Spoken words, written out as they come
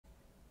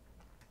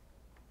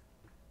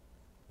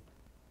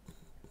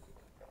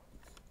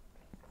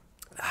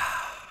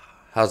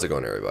How's it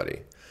going,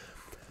 everybody?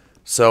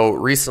 So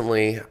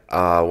recently,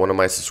 one of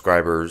my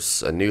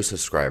subscribers, a new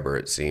subscriber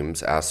it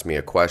seems, asked me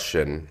a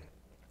question.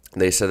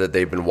 They said that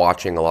they've been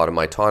watching a lot of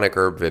my tonic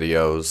herb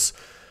videos,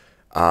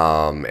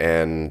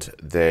 and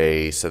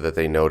they said that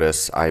they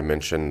noticed I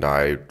mentioned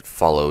I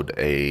followed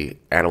a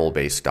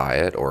animal-based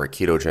diet or a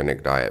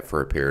ketogenic diet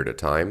for a period of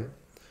time.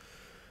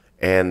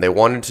 And they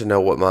wanted to know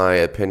what my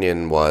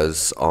opinion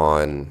was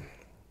on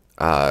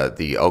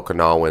the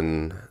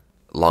Okinawan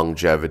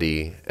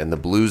longevity and the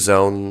blue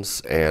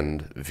zones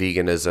and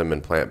veganism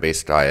and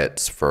plant-based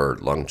diets for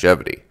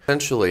longevity.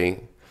 Essentially,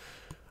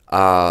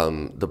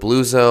 the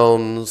blue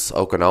zones,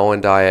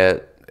 Okinawan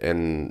diet,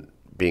 and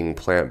being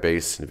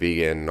plant-based and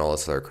vegan and all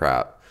this other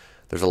crap,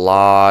 there's a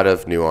lot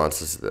of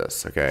nuances to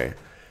this, okay?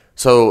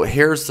 So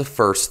here's the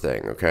first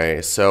thing,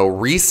 okay? So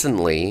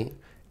recently,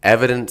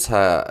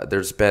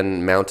 there's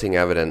been mounting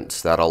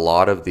evidence that a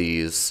lot of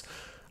these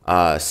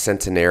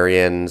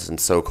centenarians and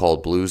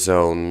so-called blue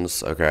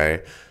zones,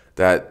 okay,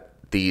 that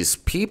these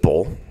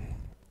people,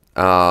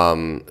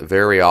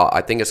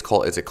 I think is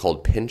it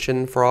called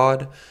pension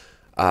fraud?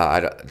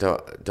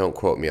 Don't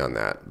quote me on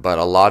that, but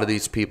a lot of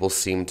these people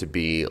seem to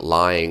be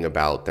lying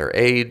about their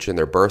age, and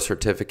their birth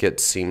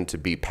certificates seem to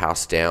be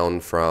passed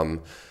down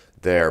from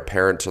their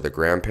parents or their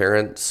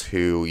grandparents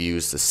who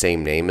use the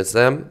same name as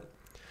them.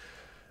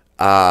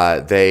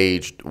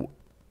 They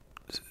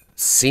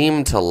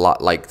seem to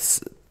like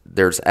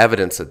there's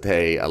evidence that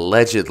they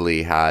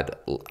allegedly had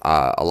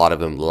a lot of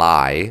them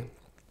lie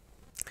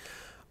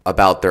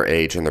about their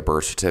age and their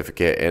birth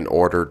certificate in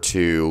order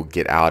to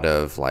get out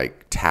of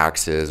like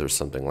taxes or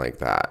something like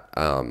that.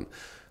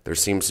 There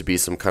seems to be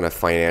some kind of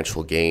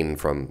financial gain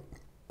from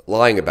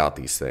lying about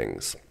these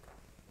things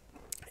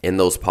in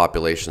those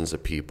populations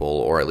of people,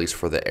 or at least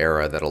for the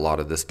era that a lot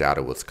of this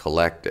data was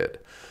collected.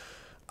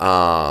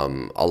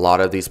 A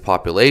lot of these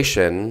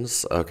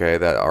populations, okay,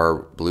 that are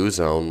blue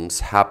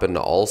zones happen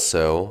to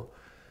also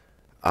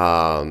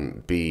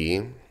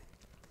be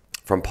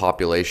from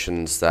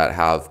populations that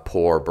have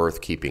poor birth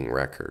keeping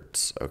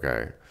records,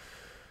 okay?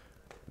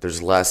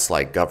 There's less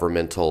like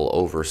governmental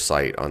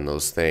oversight on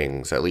those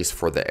things, at least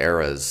for the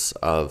eras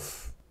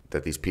of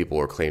that these people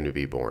are claimed to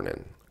be born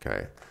in,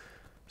 okay?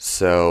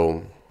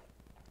 So,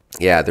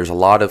 yeah, there's a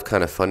lot of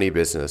kind of funny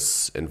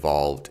business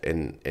involved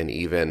in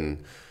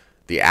even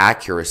the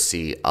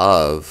accuracy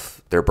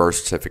of their birth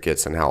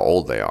certificates and how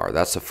old they are.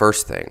 That's the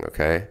first thing,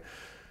 okay?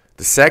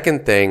 The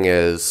second thing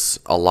is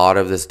a lot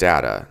of this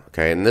data,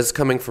 okay? And this is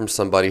coming from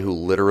somebody who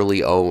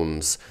literally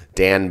owns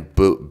Dan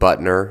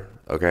Butner,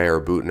 okay,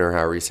 or Bootner,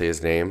 however you say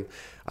his name.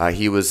 I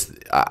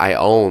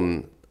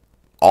own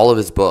all of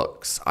his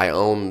books. I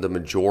own the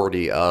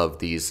majority of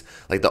these,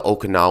 like the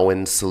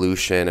Okinawan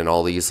solution and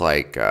all these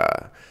like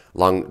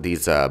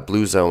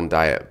blue zone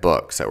diet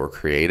books that were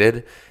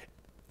created.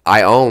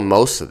 I own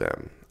most of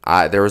them.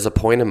 There was a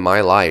point in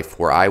my life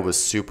where I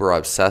was super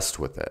obsessed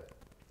with it.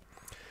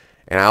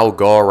 And I will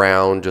go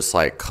around just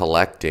like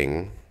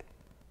collecting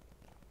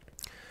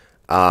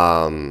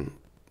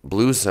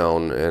blue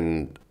zone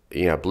and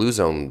blue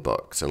zone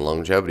books and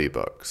longevity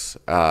books.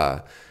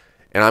 And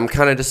I'm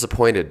kind of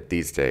disappointed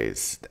these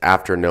days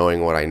after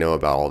knowing what I know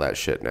about all that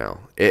shit now.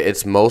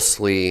 It's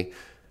mostly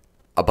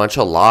a bunch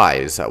of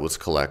lies that was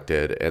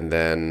collected and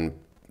then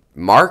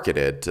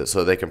marketed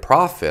so they can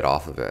profit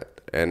off of it.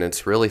 And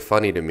it's really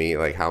funny to me,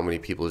 like how many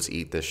people just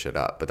eat this shit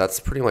up. But that's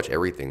pretty much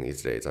everything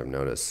these days, I've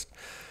noticed.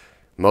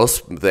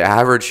 The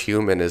average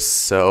human is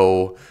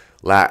so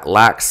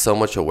lacks so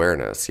much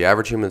awareness. The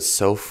average human is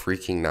so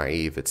freaking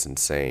naive, it's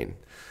insane.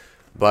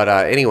 But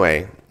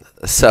anyway,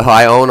 so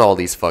I own all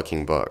these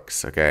fucking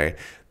books, okay?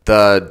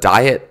 The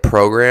diet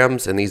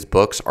programs in these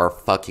books are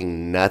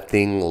fucking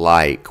nothing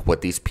like what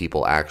these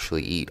people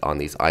actually eat on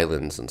these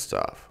islands and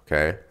stuff,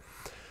 okay?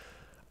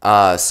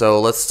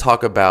 So let's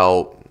talk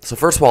about... So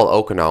first of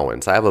all,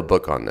 Okinawans. I have a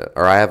book on it,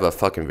 or I have a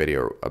fucking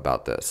video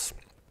about this.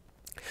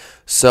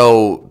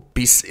 So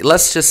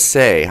let's just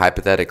say,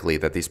 hypothetically,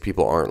 that these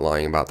people aren't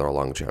lying about their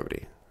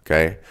longevity,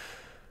 okay?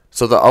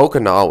 So the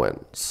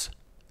Okinawans,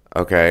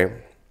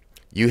 okay,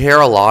 you hear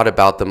a lot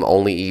about them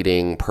only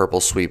eating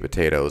purple sweet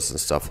potatoes and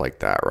stuff like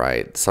that,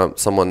 right? Some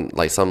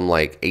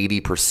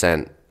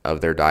 80%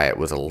 of their diet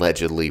was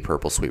allegedly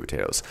purple sweet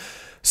potatoes.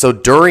 So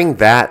during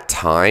that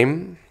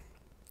time,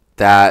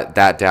 that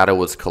data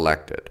was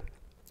collected.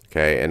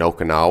 Okay, in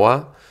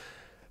Okinawa,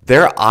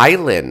 their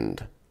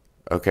island,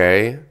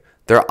 okay,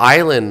 their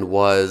island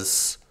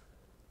was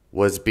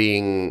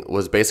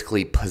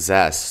basically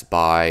possessed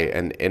by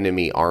an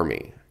enemy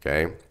army.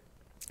 Okay,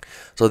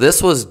 so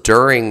this was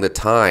during the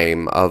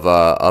time of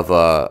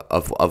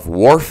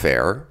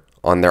warfare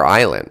on their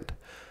island.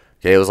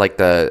 Okay, it was like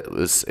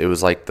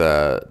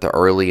the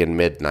early and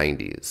mid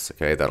 90s.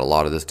 Okay, that a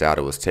lot of this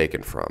data was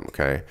taken from.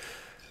 Okay,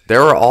 there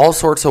were all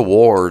sorts of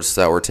wars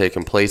that were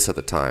taking place at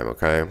the time.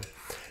 Okay.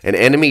 And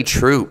enemy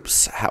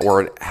troops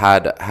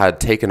had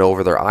taken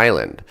over their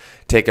island,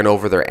 taken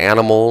over their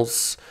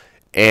animals,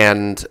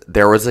 and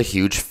there was a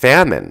huge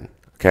famine.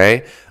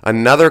 Okay.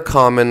 Another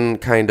common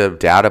kind of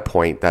data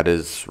point that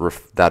is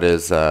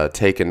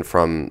taken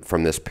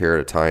from this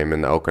period of time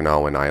in the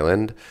Okinawan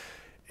island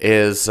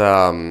is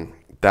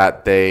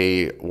that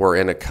they were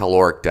in a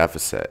caloric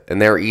deficit,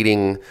 and they're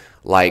eating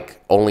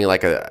like only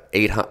like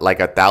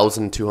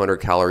 1,200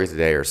 calories a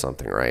day or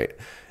something, right?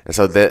 And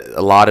so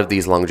a lot of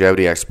these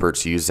longevity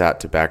experts use that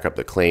to back up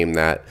the claim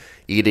that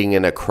eating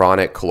in a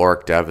chronic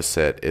caloric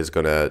deficit is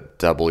going to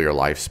double your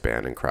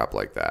lifespan and crap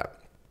like that.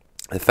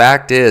 The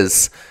fact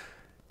is,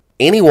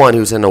 anyone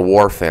who's in a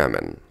war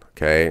famine,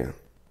 okay,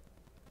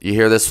 you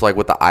hear this like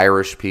with the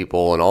Irish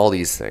people and all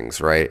these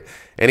things, right?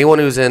 Anyone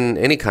who's in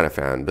any kind of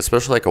famine,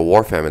 especially like a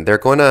war famine,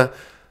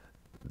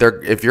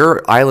 if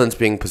your island's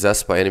being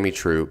possessed by enemy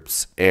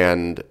troops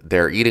and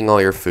they're eating all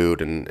your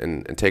food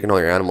and taking all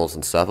your animals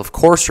and stuff, of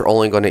course you're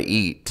only going to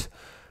eat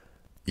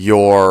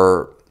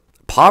your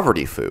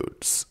poverty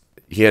foods,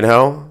 you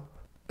know?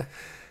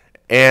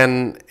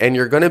 And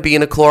you're going to be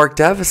in a caloric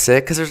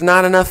deficit because there's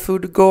not enough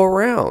food to go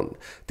around.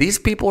 These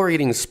people are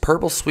eating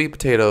purple sweet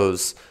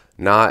potatoes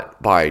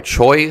not by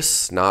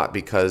choice, not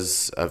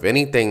because of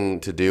anything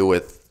to do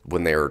with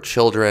when they were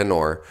children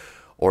or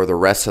the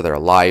rest of their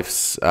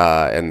lives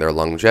and their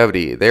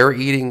longevity. They're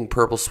eating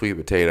purple sweet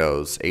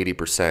potatoes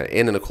 80%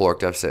 in a caloric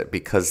deficit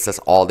because that's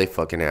all they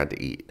fucking had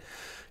to eat.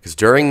 Because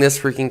during this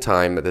freaking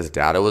time that this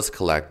data was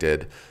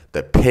collected,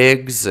 the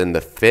pigs and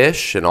the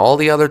fish and all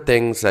the other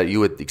things that you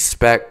would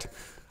expect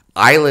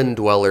island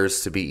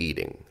dwellers to be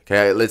eating.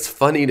 Okay, it's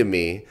funny to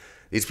me.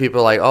 These people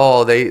are like,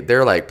 oh,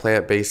 they're like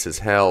plant-based as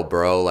hell,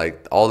 bro.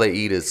 Like, all they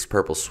eat is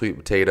purple sweet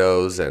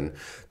potatoes. And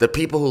the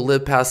people who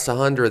live past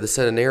 100, the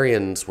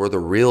centenarians, were the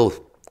real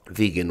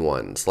vegan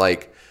ones.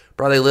 Like,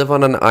 bro, they live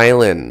on an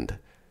island.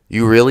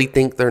 You really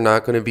think they're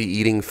not going to be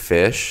eating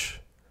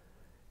fish?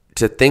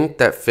 To think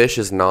that fish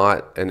is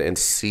not, and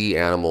sea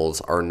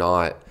animals are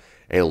not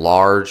a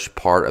large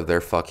part of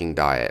their fucking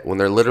diet, when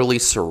they're literally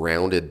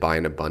surrounded by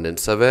an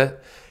abundance of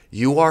it,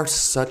 you are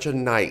such a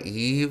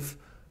naive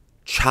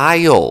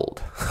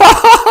child.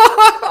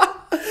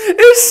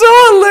 It's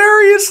so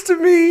hilarious to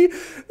me.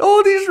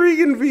 All these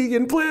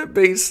vegan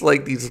plant-based,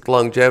 like these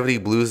longevity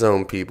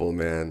BlueZone people,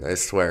 man, I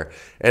swear.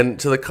 And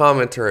to the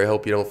commenter, I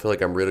hope you don't feel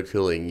like I'm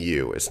ridiculing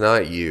you. It's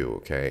not you,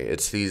 okay?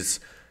 It's these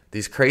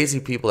crazy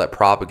people that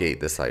propagate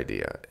this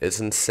idea. It's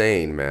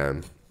insane,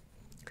 man.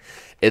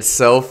 It's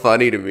so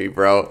funny to me,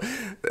 bro.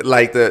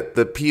 Like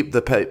the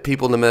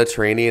people in the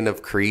Mediterranean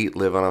of Crete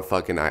live on a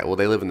fucking island. Well,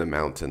 they live in the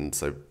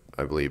mountains,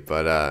 I believe.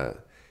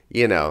 But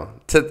you know,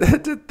 to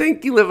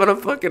think you live on a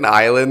fucking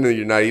island and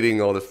you're not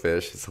eating all the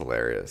fish is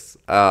hilarious.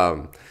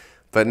 But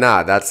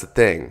nah, that's the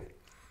thing.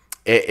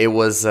 It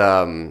was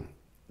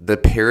the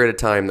period of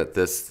time that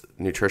this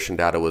nutrition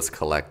data was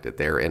collected.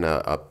 They were in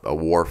a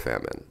war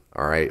famine,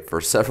 all right,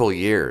 for several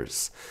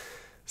years.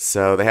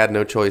 So they had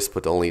no choice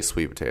but to only eat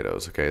sweet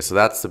potatoes, okay? So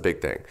that's the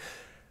big thing.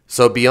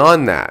 So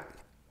beyond that,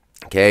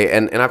 okay,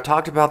 and I've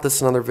talked about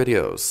this in other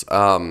videos.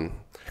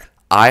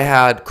 I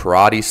had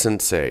karate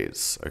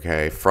senseis,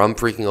 okay, from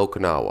freaking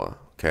Okinawa,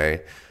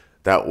 okay,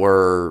 that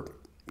were,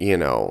 you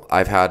know,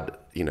 I've had,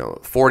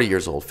 40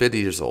 years old, 50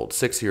 years old,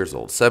 60 years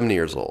old, 70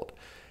 years old.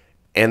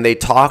 And they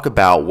talk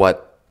about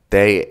what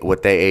they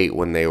ate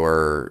when they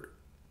were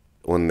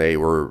in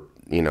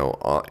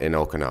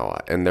Okinawa,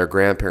 and their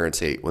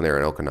grandparents ate when they were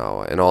in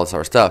Okinawa, and all this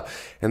other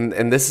stuff.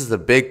 And this is the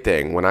big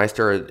thing. When I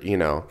started,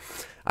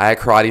 I had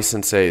karate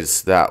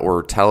senseis that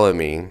were telling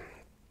me,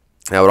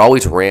 I would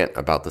always rant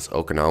about this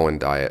Okinawan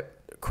diet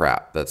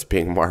crap that's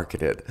being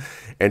marketed,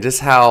 and just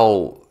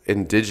how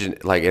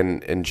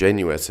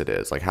ingenuous it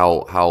is, like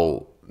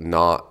how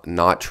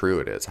not true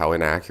it is, how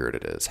inaccurate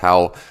it is,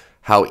 how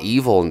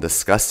evil and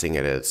disgusting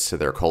it is to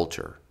their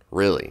culture,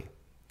 really.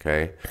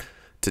 Okay,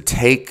 to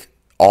take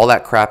all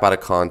that crap out of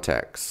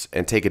context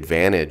and take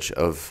advantage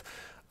of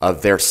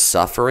their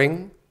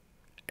suffering,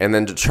 and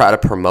then to try to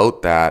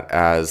promote that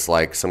as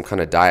like some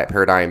kind of diet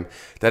paradigm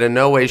that in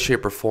no way,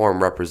 shape, or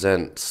form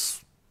represents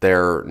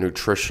their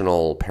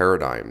nutritional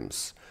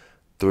paradigms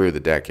through the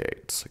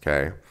decades,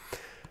 okay?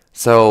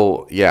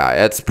 So,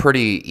 yeah, it's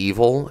pretty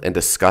evil and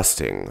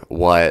disgusting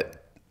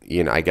what,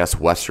 I guess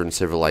Western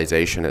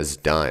civilization has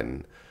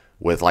done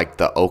with like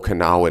the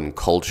Okinawan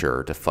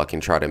culture to fucking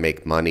try to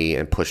make money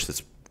and push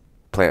this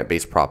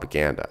plant-based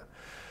propaganda.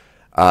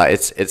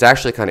 It's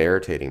actually kind of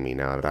irritating me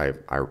now that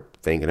I'm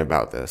thinking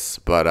about this,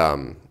 but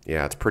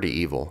yeah, it's pretty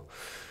evil.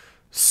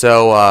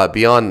 So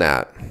beyond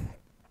that,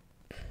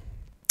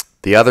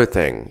 the other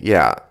thing,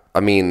 yeah,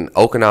 I mean,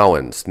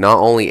 Okinawans not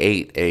only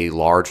ate a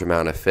large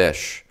amount of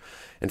fish.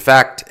 In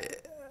fact,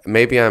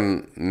 maybe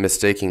I'm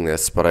mistaking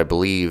this, but I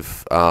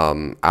believe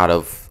out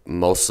of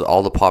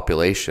all the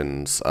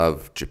populations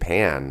of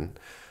Japan,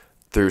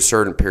 through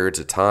certain periods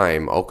of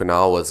time,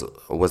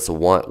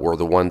 Okinawa were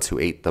the ones who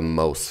ate the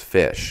most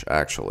fish,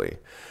 actually,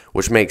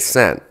 which makes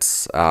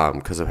sense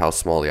because of how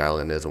small the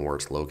island is and where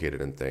it's located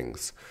and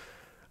things.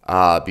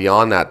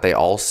 Beyond that, they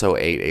also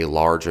ate a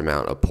large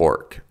amount of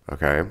pork,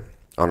 okay,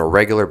 on a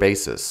regular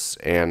basis,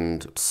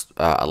 and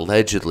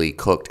allegedly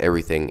cooked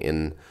everything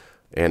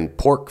in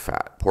pork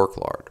fat, pork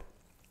lard.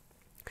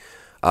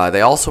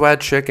 They also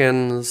had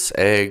chickens,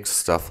 eggs,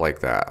 stuff like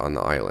that on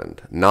the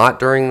island. Not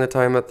during the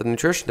time that the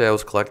nutrition data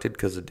was collected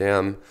because the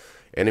damn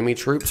enemy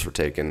troops were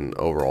taking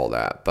over all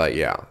that. But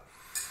yeah.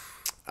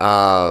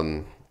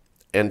 And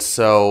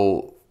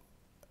so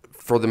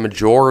for the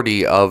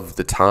majority of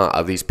the time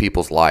of these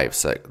people's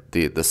lives, like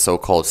the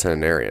so-called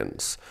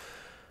centenarians,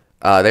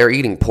 they're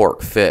eating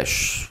pork,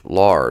 fish,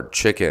 lard,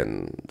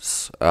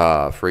 chickens,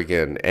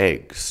 freaking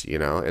eggs,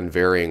 in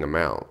varying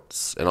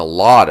amounts, and a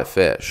lot of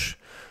fish.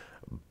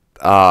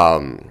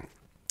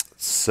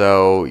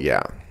 So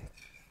yeah,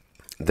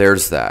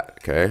 there's that.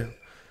 Okay.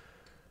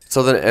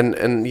 So then,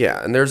 and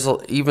there's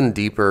even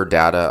deeper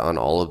data on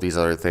all of these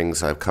other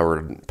things I've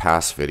covered in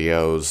past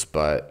videos,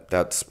 but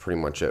that's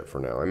pretty much it for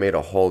now. I made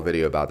a whole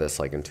video about this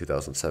like in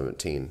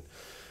 2017.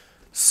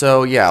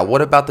 So yeah,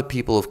 what about the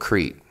people of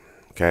Crete?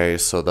 Okay,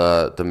 so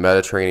the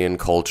Mediterranean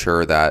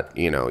culture that,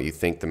 you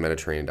think the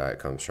Mediterranean diet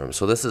comes from.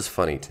 So this is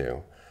funny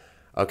too.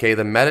 Okay,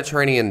 the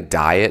Mediterranean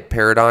diet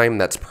paradigm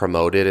that's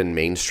promoted in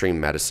mainstream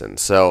medicine.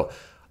 So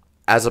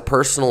as a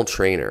personal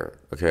trainer,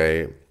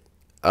 okay,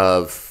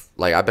 I've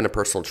been a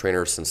personal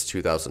trainer since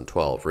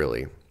 2012,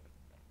 really.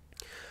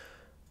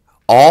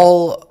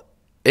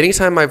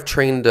 Anytime I've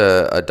trained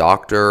a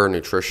doctor, a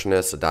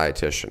nutritionist, a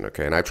dietitian,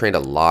 okay, and I've trained a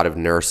lot of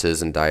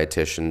nurses and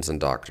dietitians and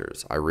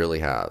doctors. I really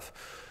have.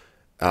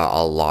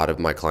 A lot of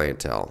my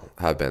clientele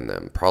have been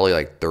them, probably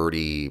like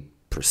 30%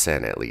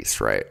 at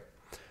least, right?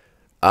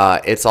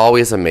 It's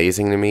always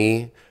amazing to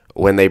me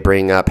when they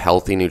bring up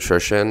healthy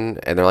nutrition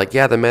and they're like,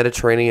 yeah,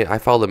 I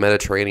follow the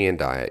Mediterranean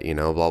diet,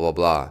 blah, blah,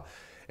 blah.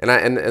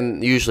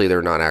 And usually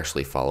they're not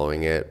actually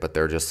following it, but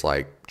they're just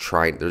like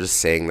they're just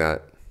saying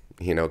that,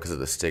 because of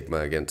the stigma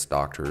against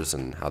doctors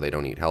and how they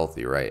don't eat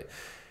healthy, right?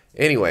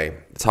 Anyway,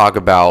 talk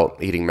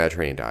about eating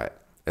Mediterranean diet.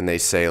 And they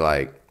say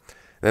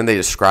then they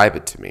describe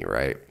it to me,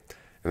 right?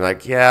 And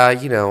like, yeah,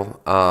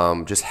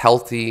 just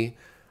healthy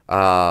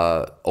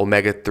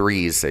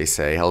omega-3s, they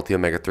say, healthy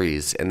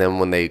omega-3s. And then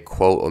when they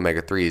quote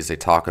omega-3s, they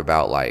talk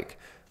about like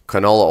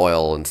canola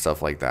oil and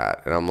stuff like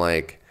that. And I'm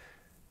like,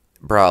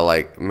 bro,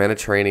 like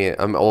Mediterranean,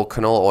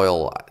 canola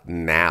oil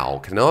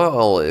now. Canola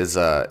oil is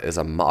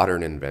a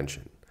modern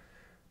invention,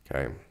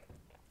 okay?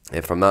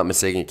 If I'm not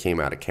mistaken, it came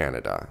out of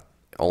Canada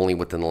only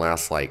within the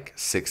last like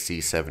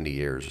 60, 70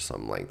 years or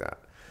something like that.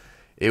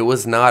 It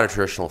was not a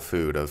traditional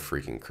food of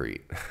freaking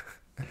Crete.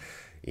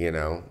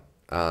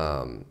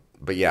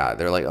 But yeah,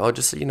 they're like, oh,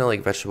 just,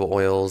 like vegetable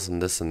oils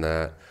and this and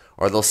that.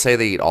 Or they'll say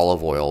they eat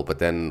olive oil, but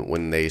then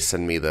when they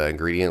send me the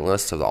ingredient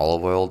list of the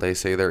olive oil they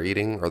say they're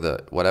eating, or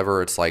the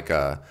whatever, it's like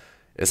a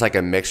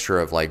mixture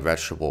of like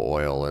vegetable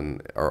oil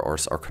and or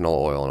canola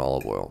oil and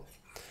olive oil.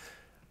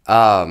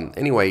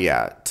 Anyway,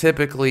 yeah,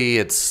 typically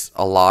it's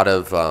a lot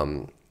of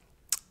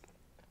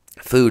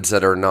foods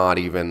that are not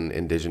even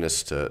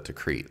indigenous to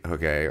Crete,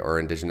 okay, or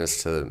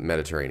indigenous to the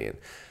Mediterranean.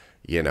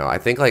 I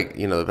think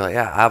they'll be like,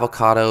 yeah,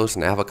 avocados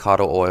and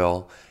avocado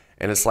oil.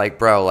 And it's like,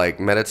 bro, like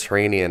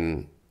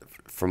Mediterranean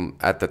from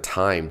at the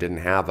time didn't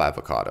have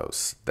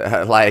avocados.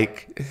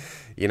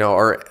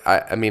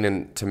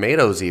 And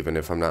tomatoes even,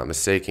 if I'm not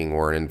mistaken,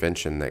 were an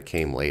invention that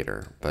came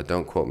later. But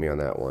don't quote me on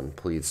that one.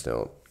 Please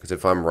don't. Because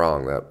if I'm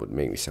wrong, that would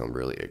make me sound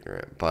really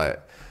ignorant.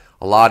 But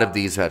a lot of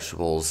these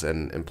vegetables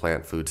and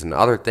plant foods and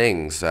other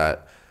things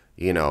that,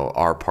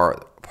 are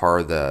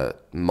part of the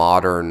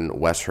modern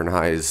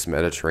westernized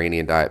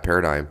Mediterranean diet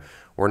paradigm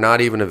were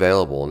not even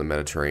available in the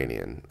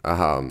Mediterranean,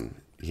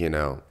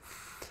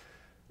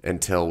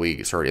 until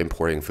we started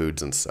importing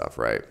foods and stuff,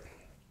 right?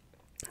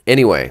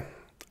 Anyway,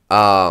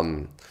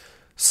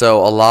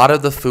 so a lot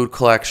of the food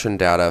collection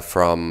data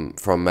from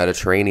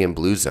Mediterranean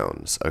blue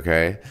zones,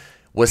 okay,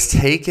 was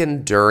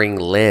taken during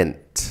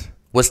Lent.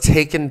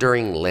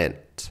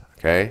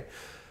 Okay?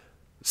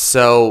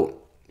 So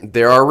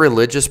there are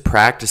religious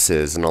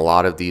practices in a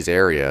lot of these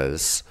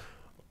areas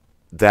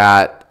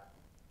that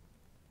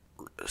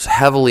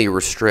heavily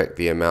restrict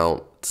the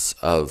amounts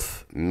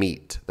of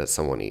meat that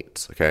someone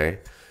eats, okay?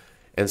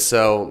 And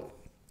so,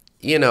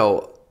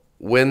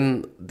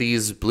 when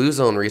these Blue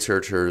Zone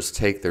researchers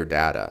take their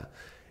data,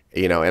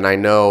 and I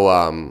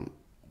know,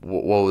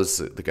 what was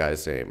the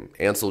guy's name?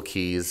 Ansel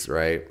Keys,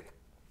 right?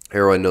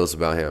 Everyone knows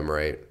about him,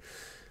 right?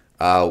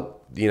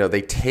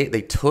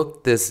 They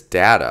took this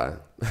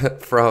data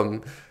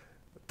from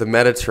the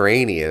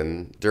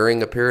Mediterranean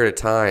during a period of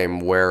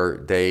time where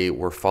they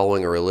were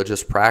following a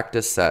religious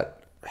practice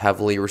that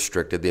heavily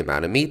restricted the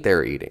amount of meat they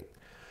were eating.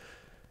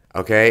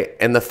 Okay?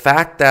 And the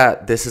fact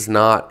that this is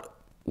not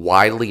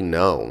widely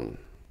known,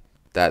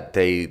 that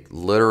they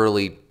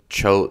literally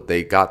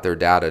they got their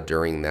data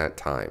during that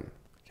time,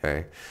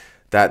 okay?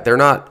 That they're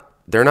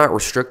not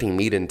restricting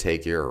meat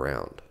intake year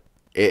round.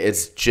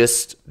 It's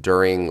just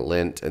during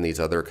Lent and these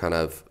other kind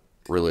of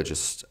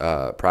religious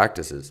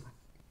practices.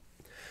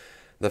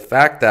 The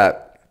fact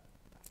that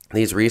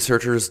these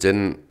researchers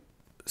didn't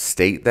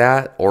state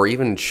that or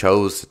even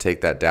chose to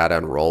take that data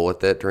and roll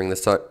with it during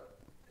this time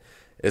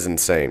is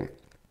insane.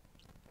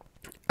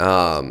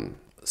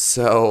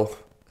 So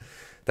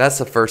that's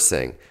the first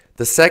thing.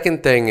 The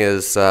second thing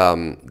is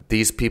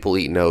these people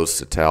eat nose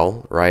to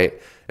tail, right?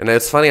 And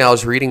it's funny, I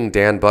was reading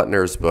Dan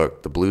Buttner's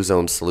book, The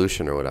BlueZone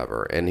Solution or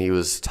whatever, and he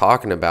was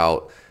talking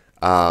about,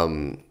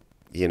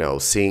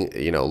 seeing,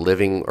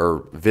 living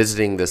or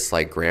visiting this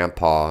like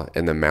grandpa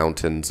in the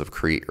mountains of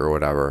Crete or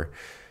whatever.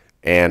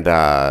 And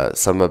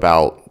some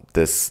about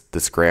this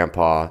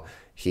grandpa,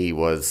 he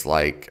was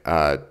like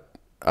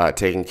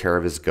taking care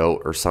of his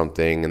goat or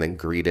something, and then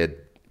greeted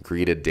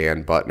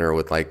Dan Buttner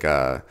with like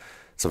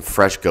some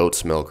fresh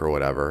goat's milk or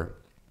whatever.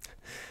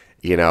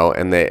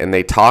 And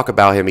they talk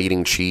about him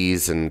eating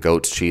cheese and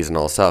goat's cheese and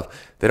all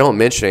stuff. They don't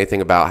mention anything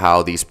about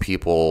how these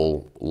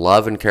people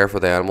love and care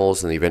for the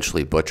animals and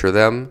eventually butcher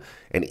them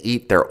and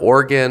eat their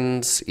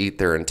organs, eat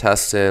their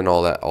intestine,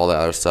 all that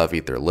other stuff,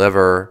 eat their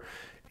liver,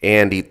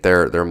 and eat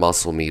their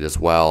muscle meat as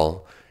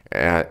well,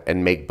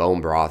 and make bone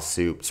broth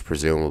soups,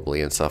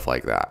 presumably, and stuff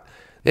like that.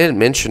 They didn't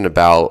mention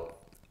about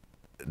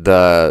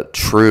the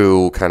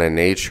true kind of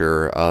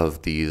nature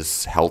of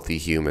these healthy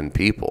human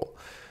people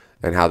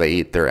and how they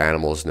eat their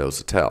animals nose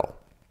to tail.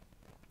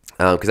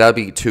 Because that would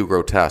be too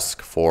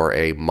grotesque for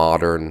a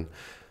modern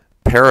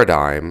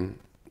paradigm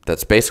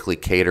that's basically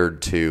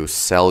catered to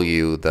sell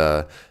you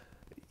the,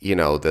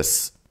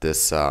 this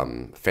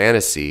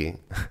fantasy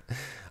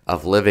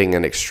of living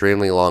an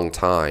extremely long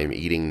time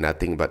eating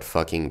nothing but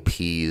fucking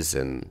peas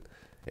and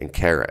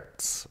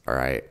carrots, all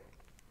right?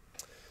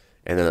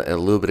 And a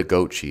little bit of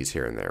goat cheese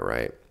here and there,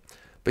 right?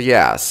 But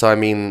yeah, so I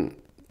mean,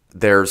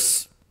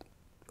 there's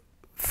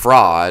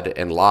fraud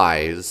and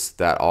lies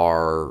that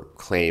are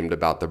claimed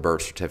about the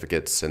birth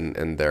certificates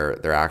and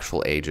their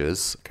actual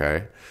ages,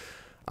 okay?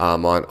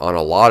 On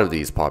a lot of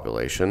these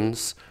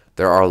populations,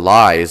 there are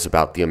lies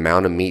about the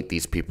amount of meat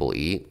these people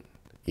eat,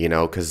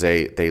 because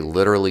they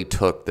literally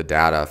took the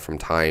data from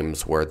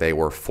times where they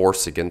were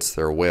forced against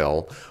their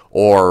will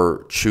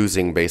or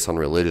choosing based on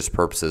religious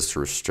purposes to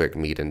restrict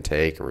meat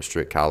intake and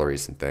restrict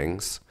calories and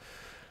things.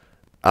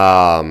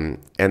 And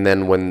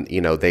then when,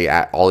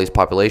 all these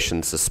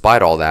populations,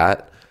 despite all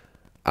that,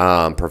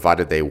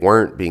 provided they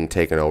weren't being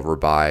taken over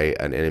by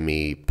an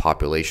enemy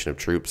population of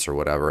troops or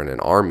whatever in an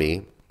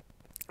army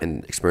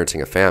and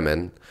experiencing a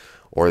famine,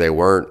 or they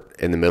weren't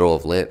in the middle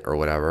of Lent or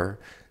whatever,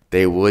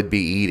 they would be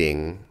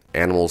eating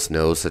animals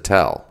nose to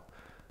tail,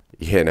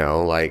 and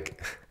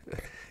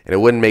it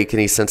wouldn't make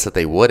any sense that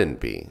they wouldn't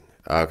be,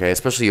 okay?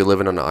 Especially you're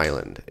living on an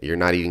island. You're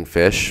not eating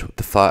fish. What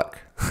the fuck?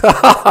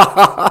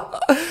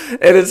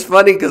 And it's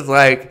funny because,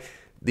 like,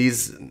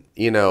 these,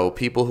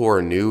 people who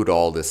are new to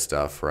all this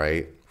stuff,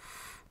 right?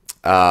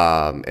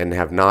 And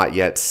have not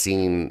yet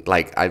seen,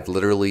 like, I've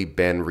literally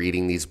been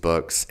reading these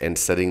books and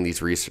studying these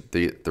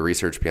the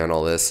research behind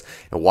all this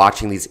and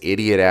watching these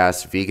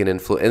idiot-ass vegan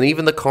and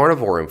even the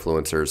carnivore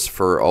influencers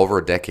for over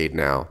a decade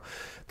now.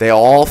 They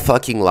all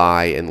fucking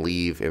lie and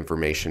leave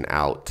information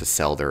out to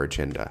sell their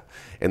agenda.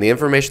 And the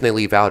information they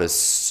leave out is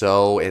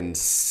so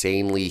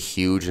insanely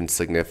huge and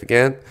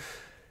significant,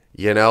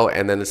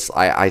 and then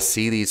I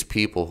see these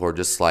people who are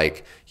just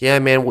like, yeah,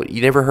 man,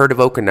 you never heard of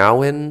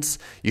Okinawans?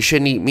 You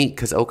shouldn't eat meat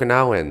because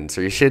Okinawans,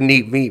 or you shouldn't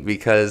eat meat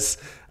because,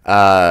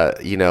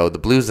 the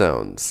blue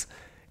zones.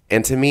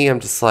 And to me, I'm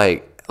just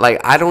like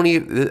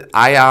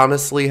I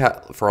honestly,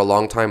 for a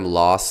long time,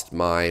 lost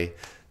my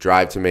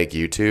drive to make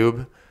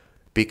YouTube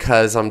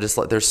because I'm just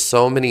like, there's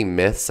so many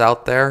myths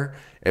out there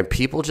and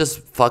people just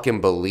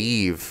fucking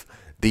believe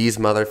these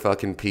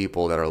motherfucking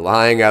people that are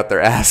lying out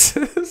their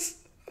asses.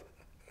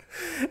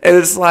 And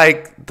it's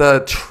like,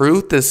 the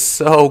truth is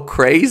so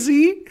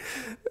crazy.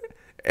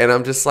 And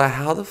I'm just like,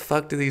 how the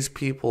fuck do these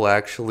people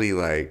actually,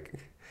 like,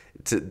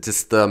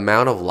 just the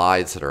amount of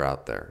lies that are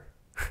out there.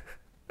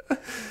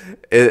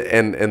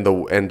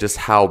 and just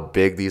how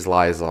big these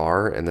lies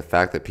are, and the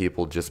fact that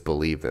people just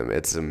believe them.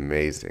 It's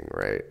amazing,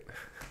 right?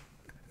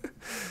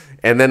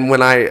 And then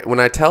when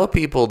I tell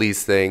people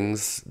these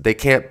things, they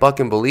can't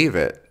fucking believe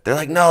it. They're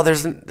like, no,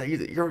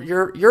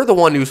 you're the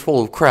one who's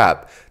full of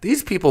crap.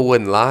 These people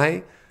wouldn't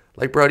lie.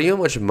 Like, bro, do you know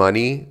how much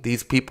money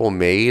these people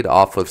made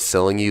off of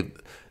selling you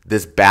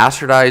this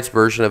bastardized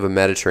version of a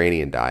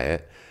Mediterranean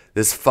diet?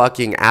 This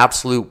fucking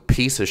absolute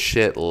piece of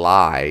shit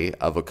lie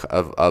of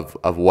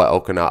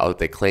what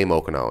they claim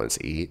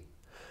Okinawans eat.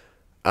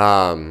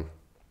 And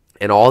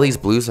all these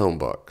BlueZone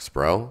books,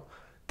 bro.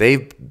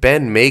 They've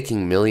been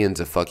making millions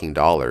of fucking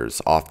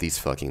dollars off these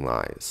fucking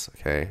lies,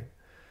 okay?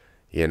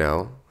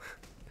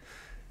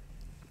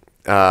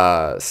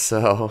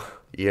 So,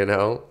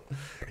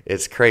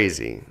 it's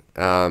crazy.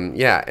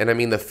 Yeah, and I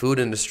mean, the food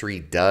industry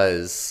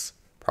does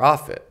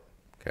profit,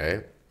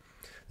 okay?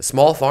 The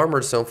small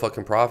farmers don't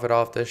fucking profit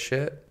off this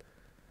shit.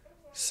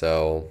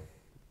 So,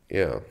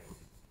 yeah.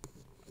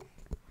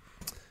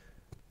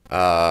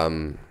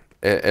 And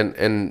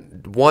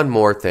one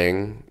more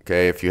thing,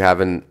 okay, if you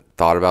haven't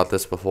thought about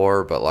this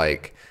before, but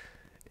like,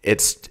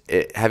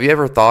 have you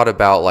ever thought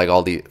about like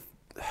all the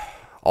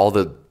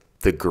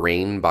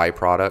grain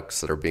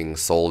byproducts that are being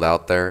sold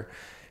out there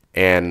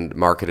and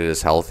marketed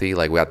as healthy?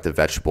 Like, we got the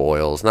vegetable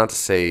oils. I'm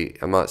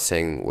not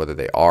saying whether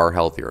they are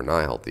healthy or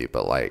not healthy,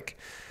 but like,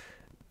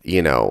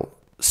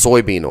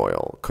 soybean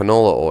oil,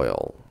 canola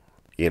oil,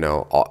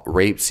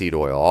 rapeseed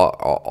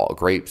oil,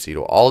 grapeseed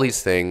oil, all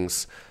these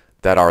things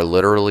that are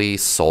literally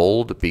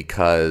sold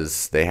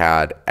because they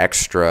had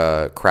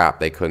extra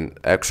crap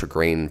extra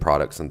grain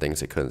products and things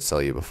they couldn't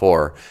sell you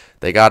before.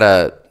 They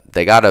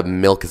gotta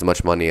milk as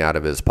much money out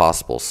of it as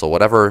possible. So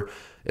whatever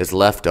is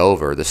left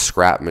over, the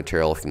scrap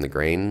material from the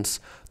grains,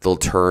 they'll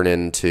turn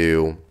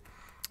into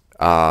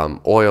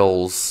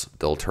oils,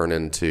 they'll turn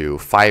into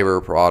fiber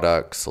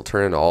products, they'll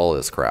turn into all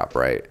this crap,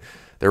 right?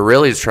 They're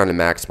really just trying to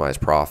maximize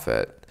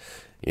profit,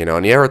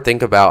 And you ever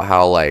think about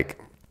how like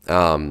you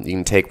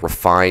can take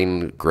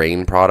refined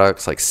grain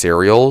products like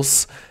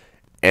cereals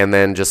and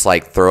then just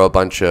like throw a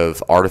bunch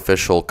of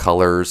artificial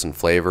colors and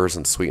flavors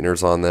and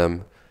sweeteners on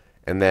them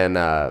and then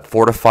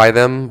fortify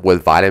them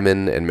with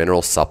vitamin and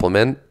mineral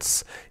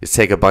supplements. Just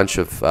take a bunch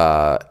of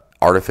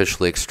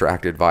artificially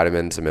extracted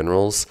vitamins and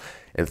minerals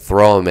and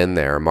throw them in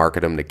there,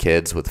 market them to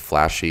kids with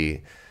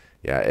flashy.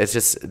 Yeah,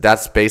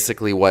 that's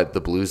basically what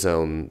the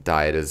BlueZone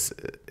diet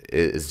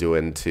is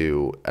doing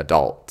to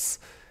adults.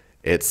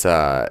 It's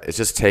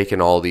just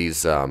taking all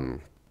these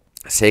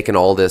it's taking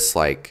all this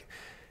like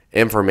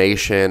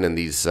information and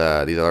these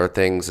other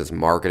things, it's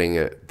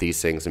marketing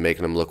these things and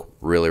making them look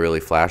really, really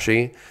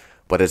flashy,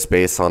 but it's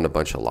based on a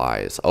bunch of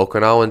lies.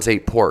 Okinawans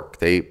ate pork.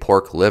 They ate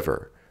pork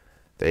liver.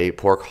 They ate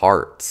pork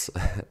hearts.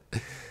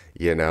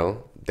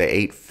 They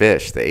ate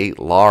fish. They ate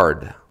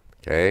lard.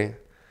 Okay.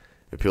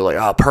 And people are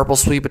like, oh, purple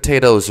sweet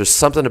potatoes. There's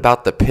something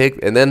about the pig.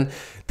 And then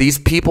these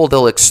people,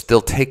 they'll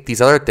take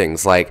these other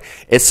things. Like,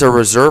 it's a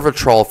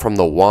resveratrol from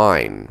the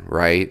wine,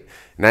 right?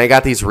 Now you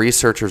got these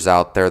researchers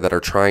out there that are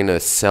trying to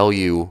sell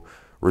you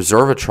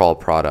resveratrol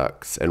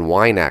products and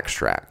wine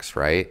extracts,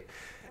 right?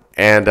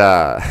 And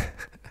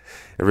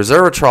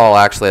resveratrol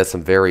actually has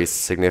some very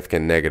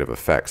significant negative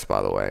effects,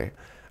 by the way.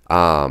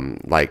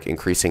 Like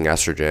increasing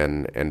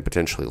estrogen and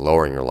potentially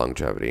lowering your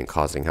longevity and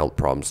causing health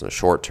problems in the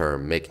short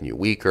term, making you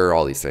weaker,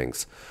 all these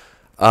things.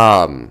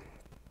 And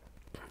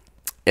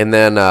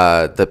then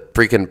the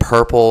freaking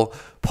purple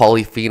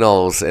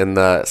polyphenols in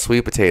the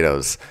sweet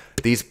potatoes.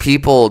 These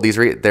people,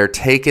 they're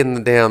taking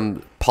the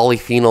damn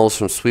polyphenols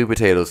from sweet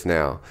potatoes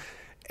now,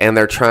 and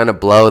they're trying to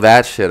blow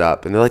that shit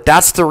up. And they're like,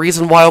 that's the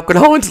reason why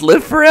Okinawans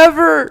live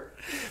forever,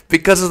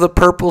 because of the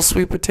purple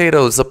sweet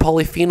potatoes. The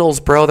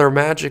polyphenols, bro, they're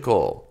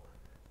magical.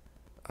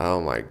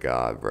 Oh my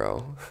God,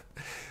 bro.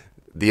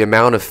 The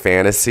amount of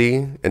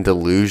fantasy and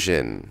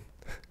delusion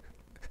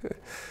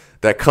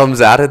that comes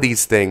out of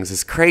these things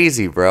is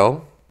crazy,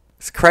 bro.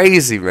 It's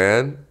crazy,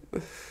 man.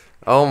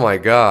 Oh my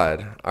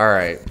God. All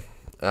right.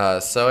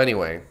 So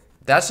anyway,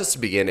 that's just the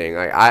beginning.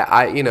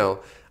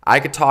 I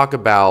could talk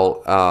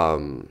about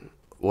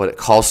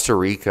Costa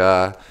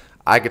Rica.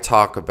 I could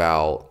talk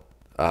about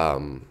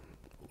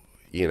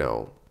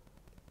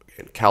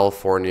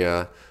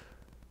California,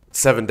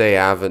 Seventh-day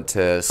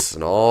Adventists,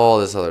 and all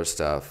this other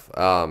stuff.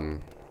 But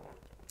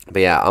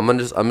yeah, I'm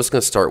just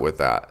gonna start with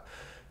that.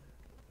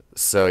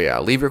 So yeah,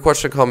 leave your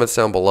question comments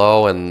down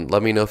below and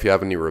let me know if you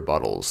have any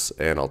rebuttals,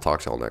 and I'll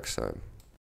talk to y'all next time.